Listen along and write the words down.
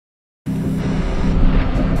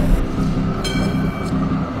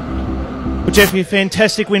Well, Jeff, a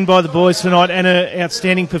fantastic win by the boys tonight and an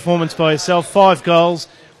outstanding performance by yourself. 5 goals.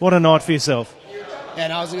 What a night for yourself. Yeah,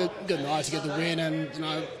 no, it was a good night to get the win, and if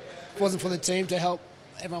it wasn't for the team to help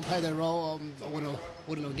everyone play their role, I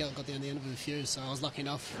wouldn't have got down the end of the few. So I was lucky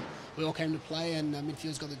enough. We all came to play, and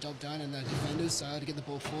midfielders got the job done, and the defenders. So to get the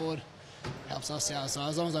ball forward helps us out. So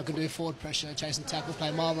as long as I can do forward pressure, chase and tackle,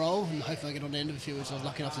 play my role, and hopefully I get on the end of the few, which I was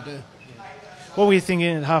lucky enough to do. What were you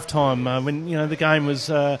thinking at half time when the game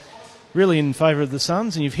was really in favour of the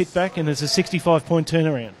Suns, and you've hit back, and it's a 65-point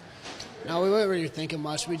turnaround? No, we weren't really thinking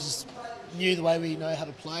much. We just knew the way we know how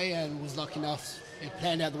to play, and was lucky enough it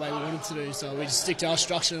planned out the way we wanted to do. So we just stick to our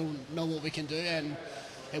structure and know what we can do, and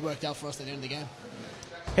it worked out for us at the end of the game.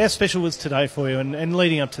 How special was today for you and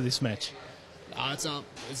leading up to this match?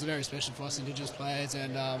 It's very special for us Indigenous players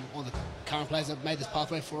and all the current players that made this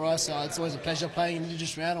pathway for us. So it's always a pleasure playing an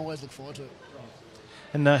Indigenous round. I always look forward to it.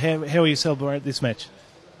 And how will you celebrate this match?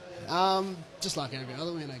 Just like every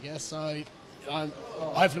other win, I guess. So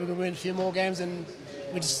hopefully we can win a few more games, and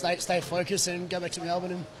we just stay focused and go back to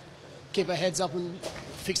Melbourne and keep our heads up and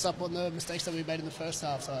fix up on the mistakes that we made in the first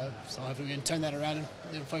half. So hopefully we can turn that around and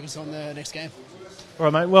then focus on the next game. All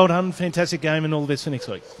right, mate. Well done. Fantastic game, and all the best for next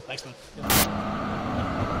week. Thanks, man.